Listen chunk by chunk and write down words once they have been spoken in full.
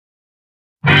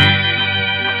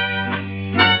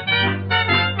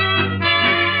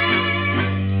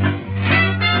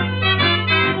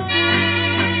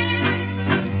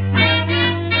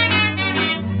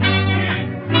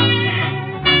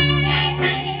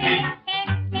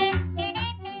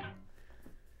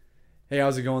Hey,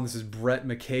 how's it going? This is Brett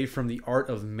McKay from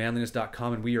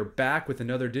theartofmanliness.com, and we are back with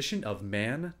another edition of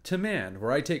Man to Man,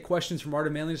 where I take questions from Art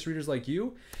of Manliness readers like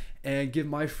you and give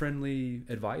my friendly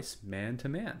advice man to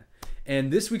man. And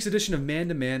this week's edition of Man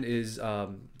to Man is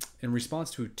in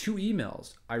response to two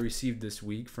emails I received this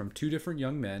week from two different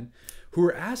young men who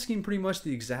were asking pretty much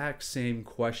the exact same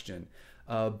question.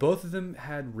 Both of them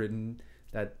had written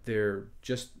that they're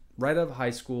just right out of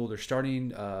high school, they're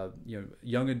starting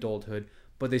young adulthood,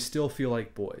 but they still feel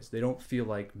like boys. They don't feel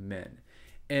like men.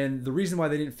 And the reason why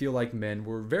they didn't feel like men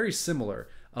were very similar.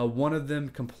 One of them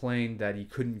complained that he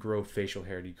couldn't grow facial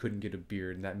hair, and he couldn't get a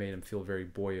beard, and that made him feel very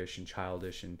boyish and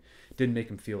childish and didn't make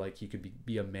him feel like he could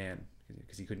be a man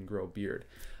because he couldn't grow a beard.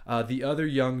 The other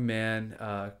young man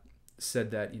said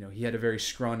that he had a very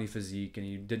scrawny physique and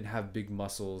he didn't have big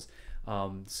muscles,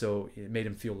 so it made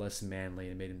him feel less manly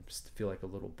and made him feel like a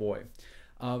little boy.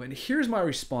 And here's my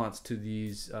response to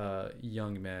these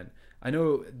young men. I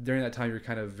know during that time you're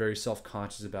kind of very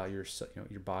self-conscious about your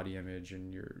body image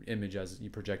and your image as you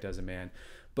project as a man.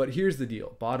 But here's the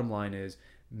deal. Bottom line is,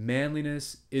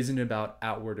 manliness isn't about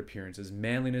outward appearances.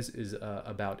 Manliness is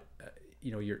about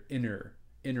your inner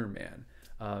man.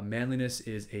 Manliness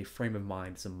is a frame of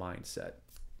mind. It's a mindset.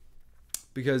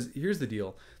 Because here's the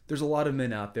deal. There's a lot of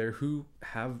men out there who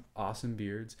have awesome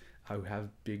beards, who have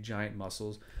big giant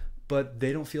muscles, but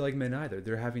they don't feel like men either.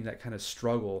 They're having that kind of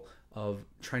struggle of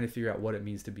trying to figure out what it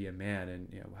means to be a man, and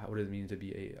what does it mean to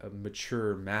be a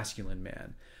mature masculine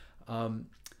man.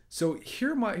 So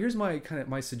here's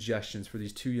my suggestions for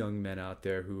these two young men out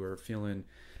there who are feeling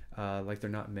like they're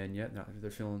not men yet.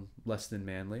 They're feeling less than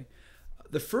manly.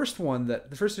 The first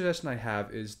suggestion I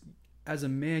have is, as a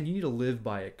man, you need to live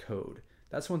by a code.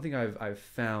 That's one thing I've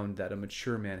found that a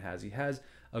mature man has. He has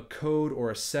a code or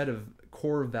a set of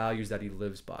core values that he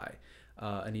lives by,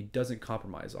 and he doesn't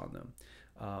compromise on them.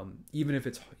 Even if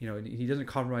it's, he doesn't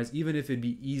compromise, even if it'd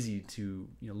be easy to,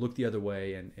 look the other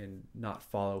way and not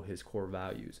follow his core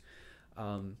values.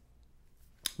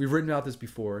 We've written about this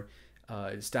before,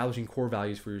 establishing core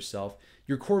values for yourself.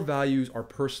 Your core values are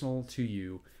personal to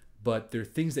you, but they're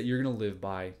things that you're going to live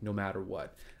by no matter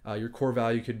what. Your core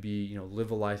value could be, live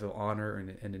a life of honor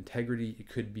and integrity. It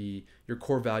could be, your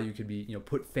core value could be,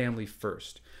 put family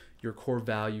first. Your core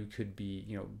value could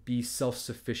be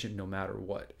self-sufficient no matter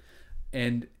what.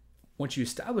 And once you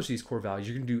establish these core values,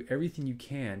 you're going to do everything you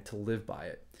can to live by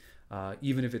it,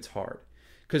 even if it's hard.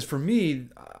 Because for me,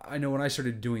 I know when I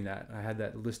started doing that, I had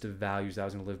that list of values that I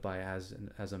was going to live by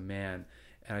as a man.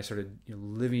 And I started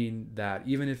living that,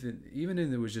 even if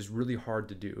it was just really hard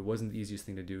to do. It wasn't the easiest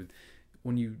thing to do.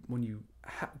 When you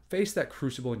face that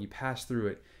crucible and you pass through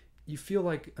it, you feel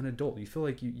like an adult. You feel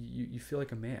like you feel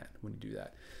like a man when you do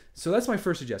that. So that's my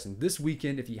first suggestion. This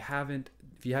weekend, if you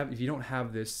don't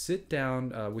have this, sit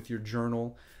down with your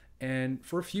journal and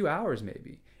for a few hours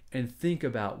maybe, and think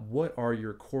about what are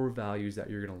your core values that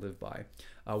you're going to live by.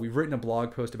 We've written a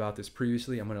blog post about this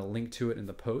previously. I'm going to link to it in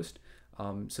the post.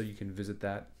 So you can visit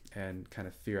that and kind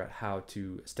of figure out how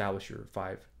to establish your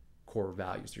 5 core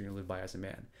values you're going to live by as a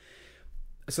man.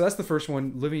 So that's the first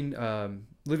one,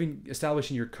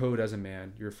 establishing your code as a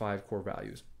man, your 5 core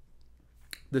values.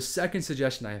 The second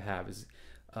suggestion I have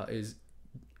is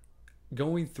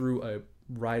going through a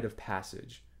rite of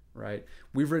passage, right?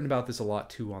 We've written about this a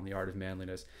lot too on The Art of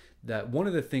Manliness, that one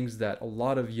of the things that a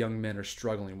lot of young men are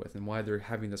struggling with and why they're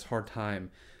having this hard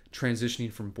time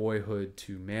transitioning from boyhood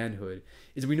to manhood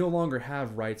is we no longer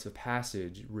have rites of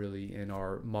passage really in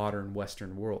our modern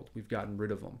Western world. We've gotten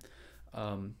rid of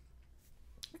them.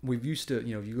 We've used to,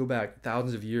 if you go back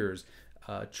thousands of years,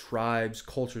 tribes,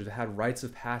 cultures have had rites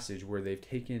of passage where they've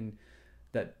taken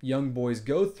that young boys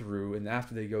go through, and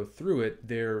after they go through it,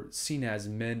 they're seen as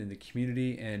men in the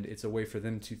community, and it's a way for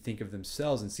them to think of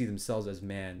themselves and see themselves as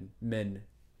men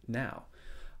now.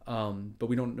 But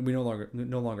we no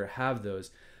longer have those.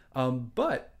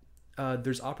 But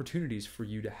there's opportunities for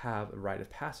you to have a rite of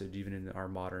passage even in our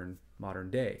modern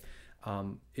day.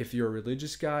 If you're a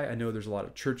religious guy, I know there's a lot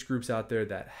of church groups out there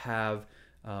that have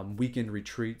weekend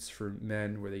retreats for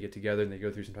men where they get together and they go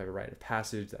through some type of rite of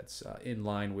passage that's in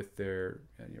line with their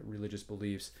religious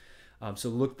beliefs. So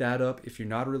look that up. If you're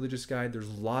not a religious guy, there's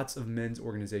lots of men's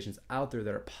organizations out there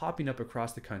that are popping up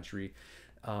across the country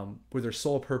where their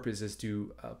sole purpose is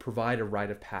to provide a rite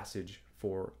of passage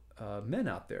for men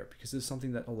out there, because this is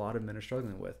something that a lot of men are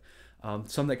struggling with.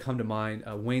 Some that come to mind,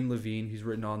 Wayne Levine, who's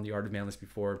written on The Art of Manliness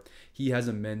before. He has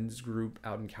a men's group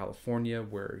out in California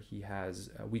where he has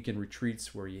weekend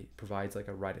retreats where he provides like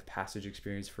a rite of passage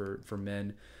experience for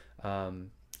men.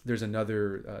 There's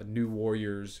another New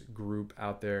Warriors group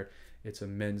out there It's a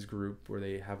men's group where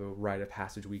they have a rite of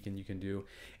passage weekend you can do.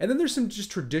 And then there's some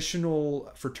just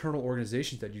traditional fraternal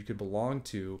organizations that you could belong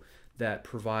to that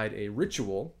provide a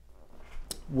ritual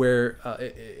where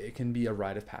it can be a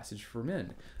rite of passage for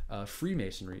men.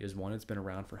 Freemasonry is one. It's been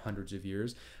around for hundreds of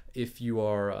years. If you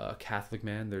are a Catholic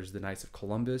man, there's the Knights of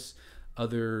Columbus.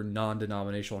 Other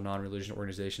non-denominational, non-religion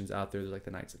organizations out there, there's like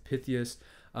the Knights of Pythias.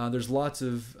 There's lots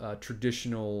of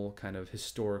traditional kind of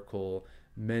historical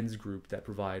men's group that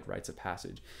provide rites of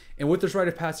passage. And what this rite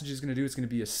of passage is going to do, it's going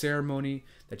to be a ceremony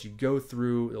that you go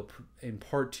through. It'll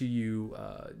impart to you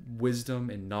wisdom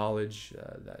and knowledge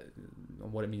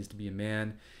on what it means to be a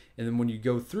man. And then when you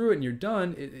go through it and you're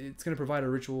done, it's going to provide a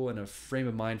ritual and a frame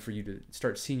of mind for you to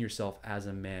start seeing yourself as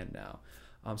a man now.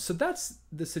 So that's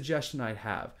the suggestion I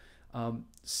have.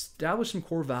 Establish some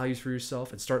core values for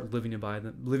yourself and start living by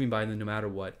them no matter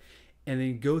what. And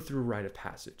then go through a rite of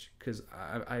passage, because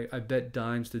I bet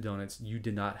dimes to donuts you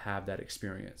did not have that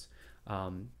experience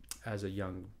as a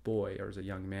young boy or as a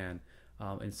young man,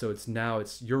 and so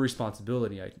it's your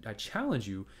responsibility. I challenge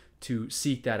you to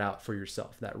seek that out for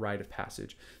yourself, that rite of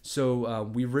passage. So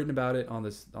we've written about it on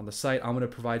the site. I'm going to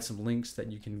provide some links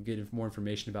that you can get more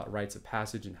information about rites of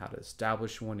passage and how to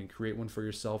establish one and create one for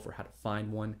yourself, or how to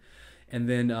find one, and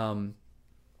then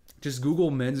just Google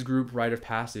men's group rite of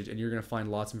passage, and you're going to find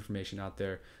lots of information out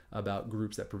there about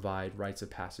groups that provide rites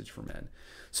of passage for men.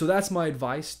 So that's my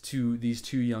advice to these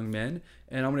two young men,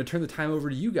 and I'm going to turn the time over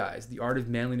to you guys, the Art of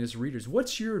Manliness readers.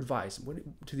 What's your advice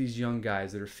to these young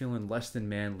guys that are feeling less than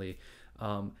manly?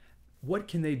 What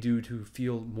can they do to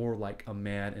feel more like a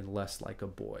man and less like a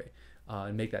boy,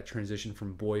 and make that transition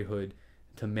from boyhood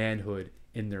to manhood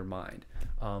in their mind?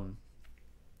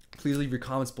 Please leave your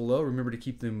comments below. Remember to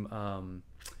keep them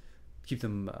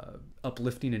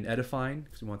uplifting and edifying,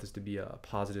 because we want this to be a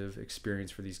positive experience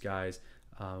for these guys.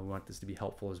 We want this to be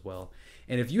helpful as well.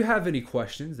 And if you have any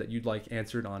questions that you'd like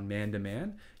answered on Man to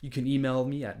Man, you can email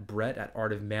me at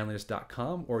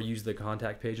brett@artofmanliness.com, or use the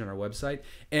contact page on our website.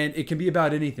 And it can be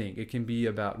about anything. It can be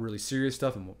about really serious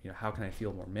stuff, and how can I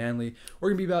feel more manly, or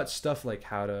it can be about stuff like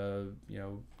how to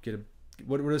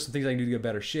what are some things I can do to get a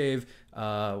better shave?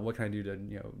 What can I do to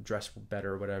dress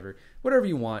better, or whatever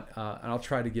you want, and I'll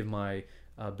try to give my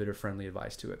bit of friendly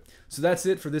advice to it. So that's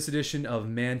it for this edition of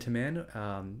Man to Man.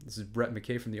 This is Brett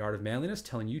McKay from the Art of Manliness,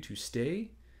 telling you to stay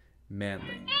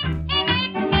manly.